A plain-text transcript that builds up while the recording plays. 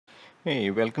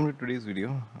Hey, welcome to today's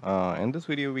video. In this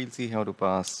video, we'll see how to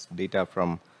pass data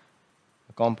from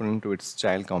a component to its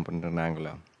child component in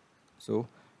Angular. So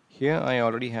here I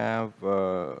already have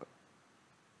an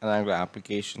Angular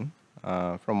application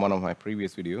from one of my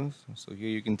previous videos. So here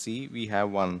you can see we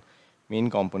have one main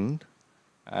component,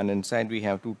 and inside we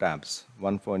have two tabs,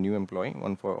 one for new employee,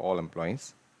 one for all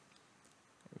employees.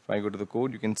 If I go to the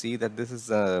code, you can see that this is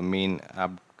a main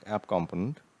app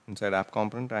component. Inside app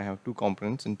component, I have two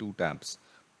components in two tabs.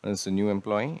 One is the new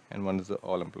employee and one is the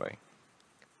all employee.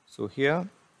 So here,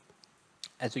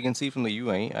 as you can see from the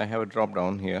UI, I have a drop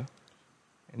down here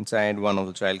inside one of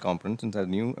the child components inside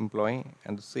new employee,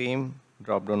 and the same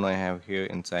drop down I have here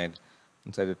inside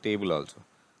the table also.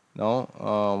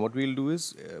 Now, what we'll do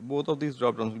is both of these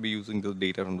drop downs will be using the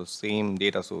data from the same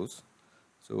data source.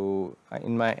 So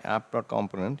in my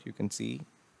app.component, you can see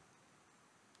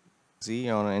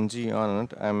on ng on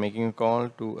it, I'm making a call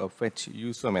to a fetch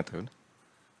user method.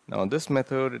 Now this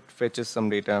method, it fetches some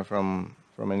data from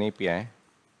an API.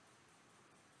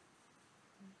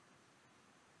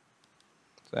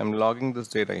 So I'm logging this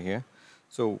data here.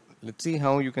 So let's see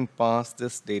how you can pass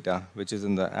this data, which is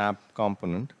in the app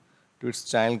component, to its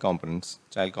child components.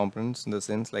 Child components in the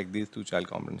sense like these two child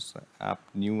components, app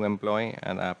new employee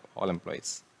and app all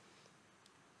employees.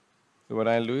 So what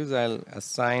I'll do is I'll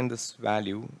assign this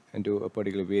value into a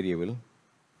particular variable.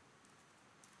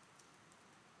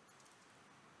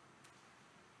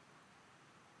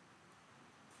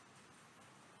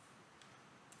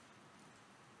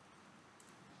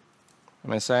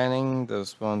 I'm assigning the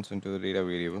response into the data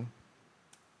variable.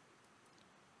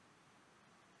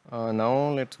 Now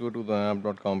let's go to the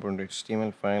app.component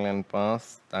HTML file and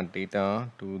pass that data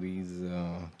to these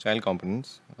child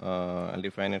components. I'll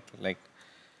define it like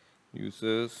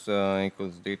users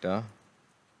equals data,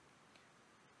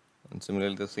 and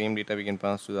similarly the same data we can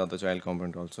pass to the other child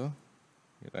component also.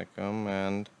 Here I come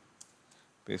and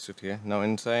paste it here. Now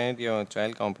inside your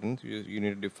child component, you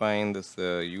need to define this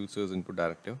users input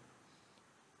directive.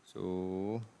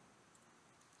 So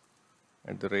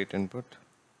at the rate input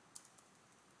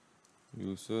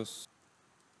users.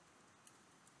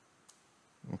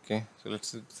 Okay, so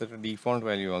let's set a default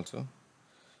value also.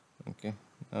 Okay,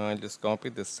 now I'll just copy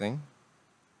this thing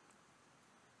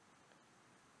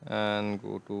and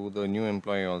go to the new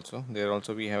employee also. There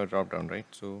also we have a drop down, right?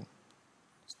 So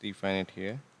let's define it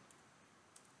here.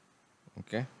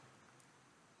 Okay,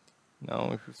 now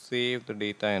if you save the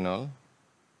data and all,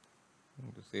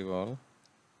 to save all.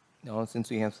 Now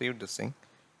since we have saved this thing,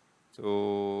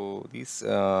 so these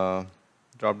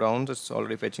drop downs, it's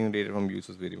already fetching the data from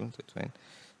users variable, so it's fine.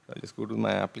 So I'll just go to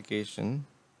my application.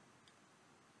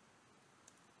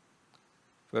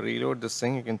 If I reload this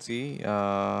thing, you can see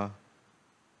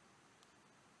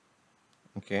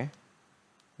okay,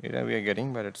 data we are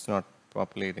getting, but it's not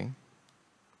populating.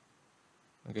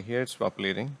 Okay, here it's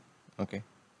populating. Okay,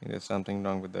 there's something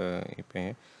wrong with the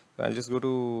API. So I'll just go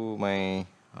to my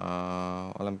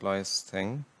all employees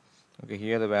thing. Okay,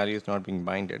 here the value is not being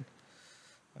binded.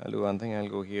 I'll do one thing. I'll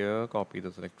go here, copy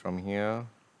the select from here,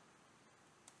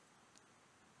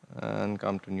 and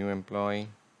come to new employee,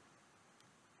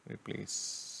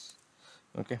 replace.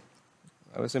 Okay,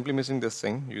 I was simply missing this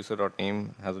thing.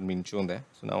 User.name hasn't been shown there,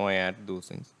 so now I add those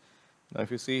things. Now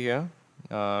if you see here,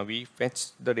 we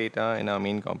fetched the data in our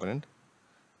main component,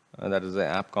 that is the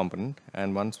app component,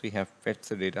 and once we have fetched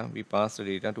the data, we pass the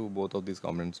data to both of these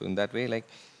components. So in that way, like,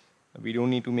 we don't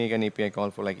need to make an API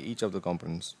call for like each of the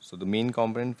components. So the main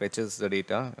component fetches the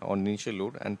data on initial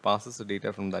load and passes the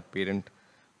data from that parent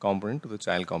component to the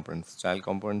child components. Child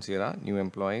components here are new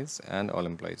employees and all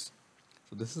employees.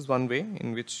 So this is one way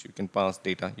in which you can pass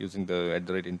data using the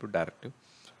 @input directive.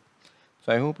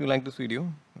 So I hope you like this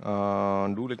video.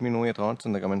 Do let me know your thoughts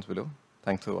in the comments below.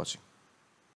 Thanks for watching.